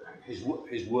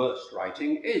his worst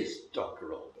writing is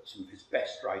doggerel, but some of his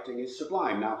best writing is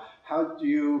sublime. Now, how do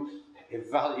you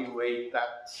evaluate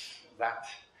that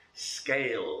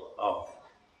scale of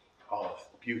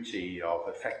beauty, of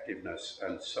effectiveness,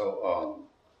 and so on?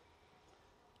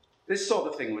 This sort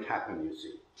of thing would happen, you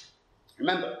see.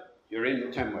 Remember, you're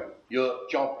in Tamworth. Your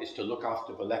job is to look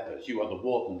after the lepers. You are the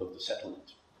warden of the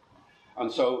settlement.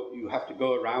 And so you have to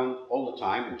go around all the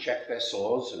time and check their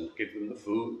sores and give them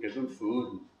food,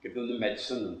 and give them the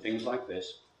medicine and things like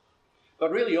this.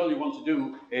 But really all you want to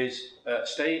do is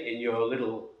stay in your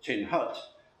little tin hut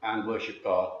and worship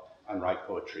God and write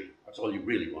poetry. That's all you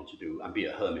really want to do, and be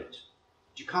a hermit.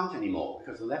 But you can't anymore,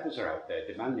 because the lepers are out there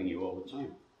demanding you all the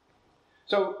time.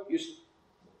 So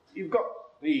you've got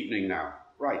the evening now.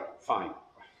 Right, fine,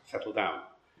 settle down.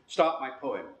 Start my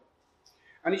poem.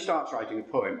 And he starts writing a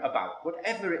poem about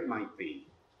whatever it might be,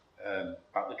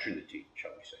 about the Trinity,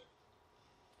 shall we say.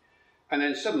 And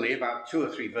then suddenly, about 2 or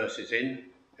 3 verses in,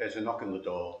 there's a knock on the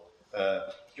door.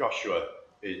 Joshua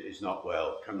is not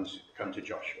well. Come to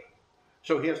Joshua.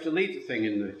 So he has to leave the thing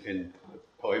in the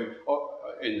poem, or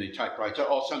in the typewriter,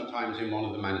 or sometimes in one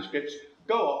of the manuscripts,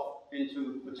 go off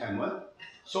into the Tamworth,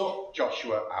 sort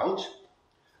Joshua out.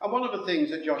 And one of the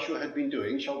things that Joshua had been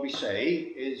doing, shall we say,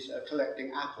 is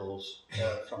collecting apples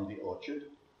from the orchard.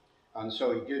 And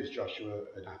so he gives Joshua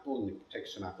an apple, and he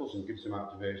takes some apples and gives them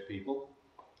out to various people.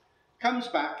 Comes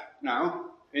back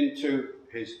now into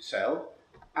his cell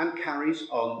and carries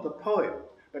on the poem.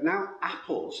 But now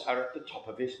apples are at the top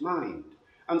of his mind.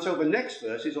 And so the next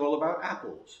verse is all about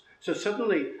apples. So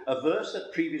suddenly a verse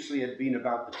that previously had been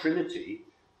about the Trinity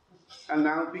and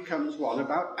now becomes one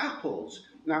about apples.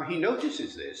 Now he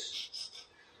notices this,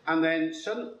 and then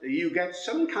you get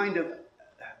some kind of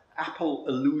apple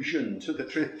allusion to the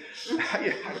Trinity.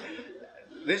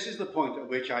 This is the point at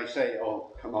which I say, oh,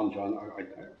 come on, John,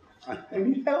 I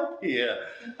need help here.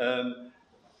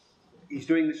 He's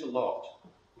doing this a lot.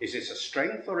 Is this a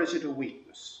strength or is it a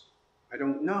weakness? I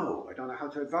don't know. I don't know how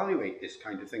to evaluate this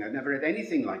kind of thing. I've never read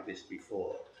anything like this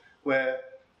before, where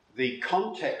the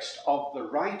context of the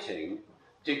writing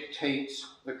dictates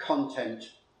the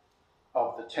content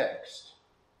of the text.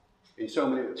 In so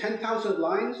many, 10,000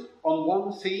 lines on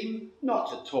one theme?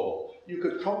 Not at all. You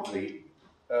could probably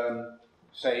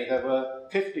say there were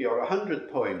 50 or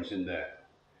 100 poems in there.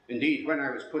 Indeed, when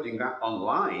I was putting that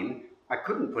online, I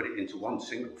couldn't put it into one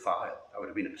single file. That would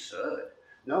have been absurd.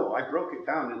 No, I broke it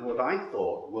down into what I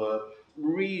thought were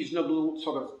reasonable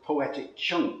sort of poetic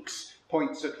chunks,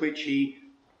 points at which he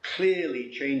clearly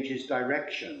changes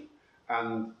direction.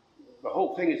 And the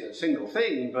whole thing is a single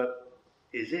thing, but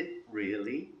is it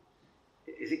really?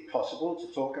 Is it possible to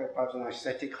talk about an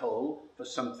aesthetic whole for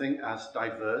something as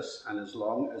diverse and as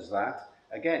long as that?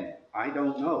 Again, I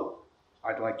don't know.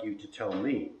 I'd like you to tell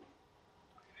me.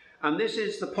 And this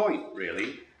is the point,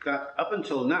 really, that up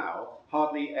until now,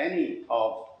 hardly any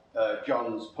of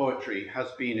John's poetry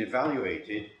has been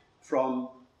evaluated from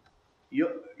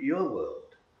your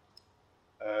world.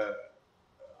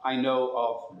 I know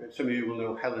of, some of you will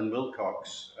know Helen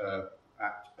Wilcox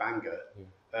at Bangor,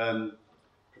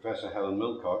 Professor Helen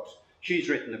Wilcox. She's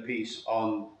written a piece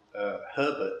on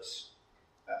Herbert's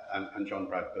and John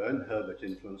Bradburn, Herbert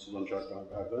influences on John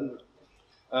Bradburn.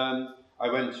 I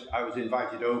was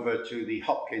invited over to the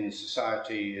Hopkins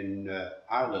Society in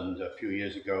Ireland a few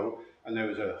years ago, and there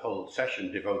was a whole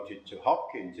session devoted to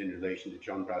Hopkins in relation to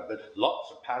John Bradburn. Lots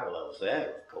of parallels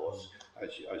there, of course,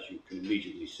 as you can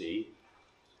immediately see.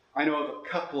 I know of a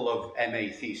couple of MA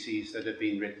theses that have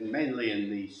been written, mainly in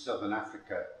the Southern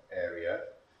Africa area.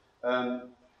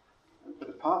 But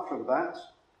apart from that,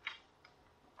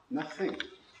 nothing.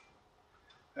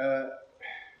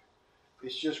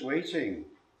 It's just waiting,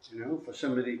 for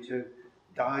somebody to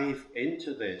dive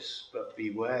into this, but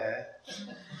beware.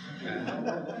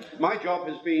 My job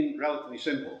has been relatively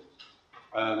simple.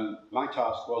 My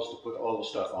task was to put all the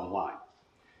stuff online.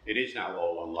 It is now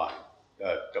all online.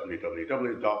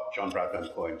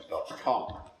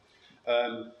 www.johnbradburnpoems.com.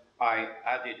 I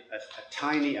added a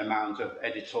tiny amount of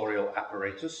editorial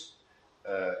apparatus,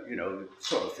 the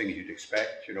sort of things you'd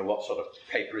expect, what sort of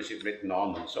paper is it written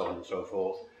on, and so on and so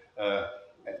forth.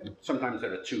 Sometimes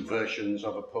there are two versions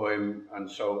of a poem, and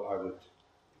so I would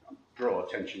draw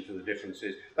attention to the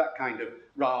differences. That kind of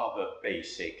rather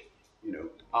basic,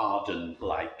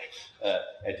 Arden-like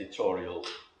editorial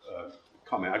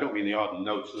comment. I don't mean the Arden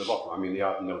notes at the bottom, I mean the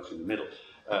Arden notes in the middle,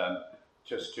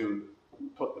 just to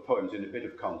put the poems in a bit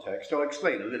of context. I'll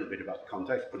explain a little bit about the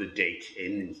context, put a date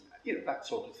in, that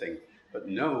sort of thing, but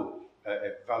no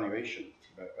evaluation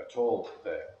at all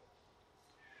there.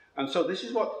 And so this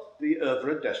is what the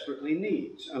oeuvre desperately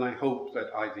needs, and I hope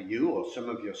that either you or some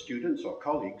of your students or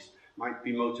colleagues might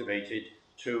be motivated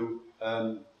to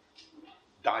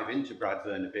dive into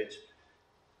Bradburn a bit.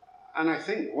 And I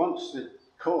think once the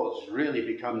course really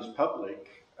becomes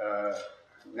public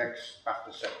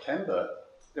after September,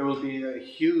 there will be a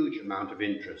huge amount of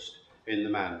interest in the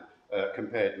man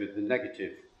compared with the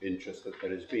negative interest that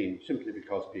there has been, simply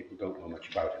because people don't know much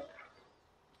about him.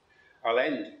 I'll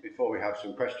end, before we have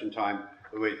some question time,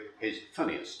 with his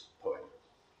funniest poem.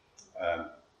 I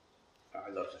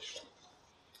love this one.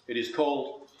 It is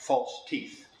called False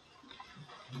Teeth.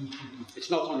 It's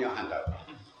not on your handout,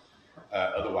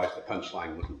 otherwise the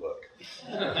punchline wouldn't work.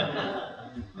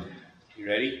 You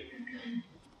ready?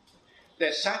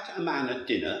 There sat a man at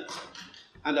dinner,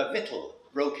 and a victual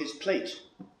broke his plate.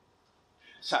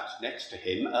 Sat next to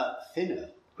him a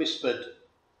thinner, whispered,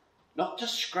 "Not to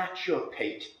scratch your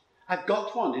pate, I've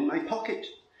got one in my pocket,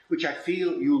 which I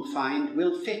feel you'll find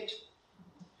will fit."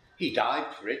 He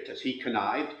dived for it as he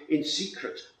connived, in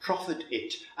secret proffered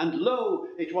it, and lo,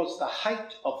 it was the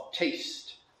height of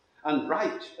taste, and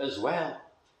right as well.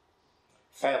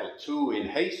 Fell to in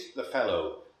haste the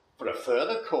fellow, for a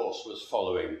further course was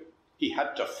following. He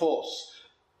had to force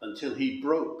until he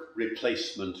broke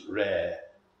replacement rare,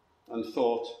 and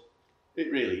thought,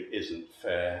 it really isn't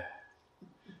fair.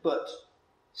 But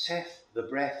saith the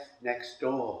breath next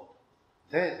door,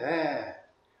 there,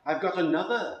 I've got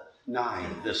another nigh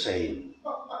the same.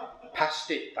 Passed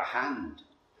it the hand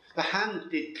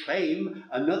did claim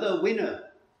another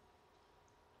winner.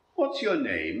 What's your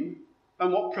name,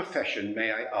 and what profession,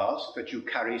 may I ask, that you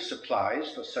carry supplies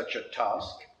for such a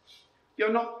task?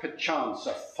 You're not perchance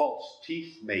a false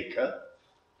teeth maker?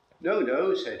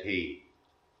 No, said he,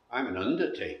 I'm an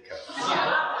undertaker.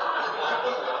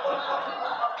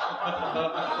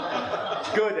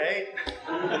 Good, eh?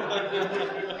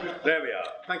 There we are.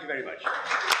 Thank you very much.